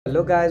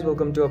Hello guys,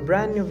 welcome to a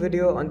brand new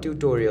video on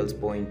Tutorials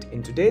Point.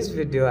 In today's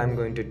video, I'm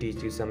going to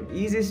teach you some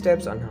easy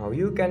steps on how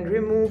you can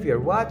remove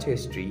your watch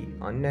history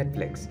on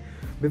Netflix.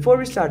 Before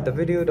we start the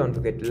video, don't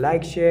forget to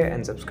like, share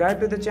and subscribe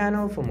to the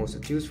channel for more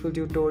such useful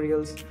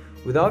tutorials.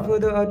 Without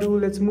further ado,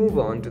 let's move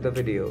on to the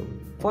video.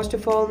 First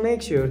of all,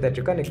 make sure that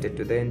you're connected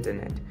to the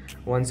internet.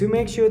 Once you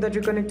make sure that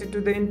you're connected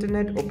to the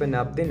internet, open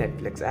up the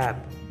Netflix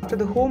app. After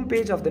the home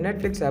page of the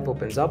Netflix app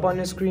opens up on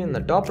your screen, in the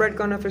top right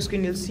corner of your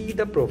screen, you'll see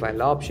the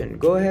profile option.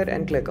 Go ahead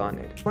and click on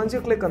it. Once you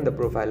click on the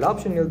profile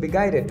option, you'll be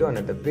guided to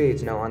another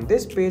page. Now on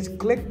this page,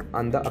 click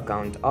on the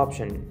account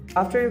option.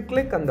 After you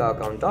click on the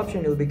account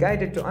option, you'll be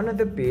guided to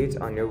another page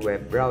on your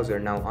web browser.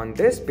 Now on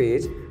this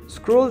page,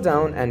 scroll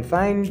down and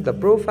find the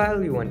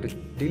profile you want to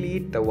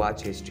delete the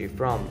watch history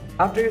from.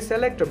 After you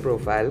select a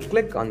profile,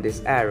 click on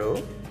this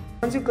arrow.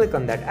 Once you click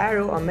on that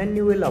arrow, a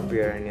menu will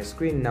appear on your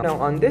screen. Now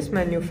on this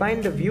menu,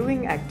 find the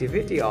viewing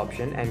activity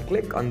option and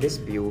click on this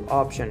view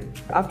option.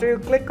 After you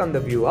click on the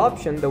view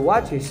option, the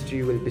watch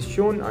history will be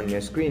shown on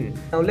your screen.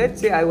 Now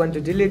let's say I want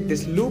to delete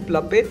this Loop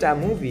Lapeta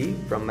movie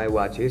from my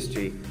watch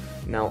history.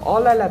 Now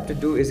all I'll have to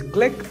do is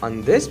click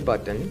on this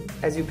button.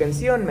 As you can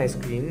see on my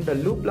screen, the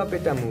Loop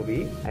Lapeta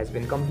movie has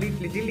been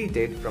completely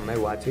deleted from my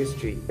watch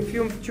history. If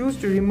you choose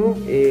to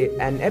remove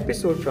an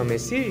episode from a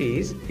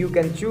series, you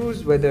can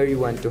choose whether you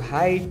want to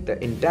hide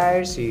the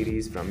entire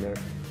series from your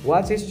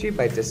watch history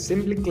by just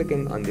simply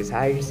clicking on this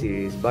hide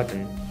series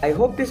button. I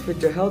hope this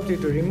feature helped you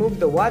to remove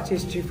the watch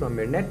history from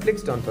your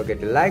Netflix. Don't forget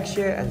to like,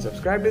 share and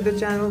subscribe to the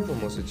channel for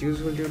more such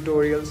useful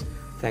tutorials.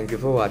 Thank you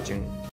for watching.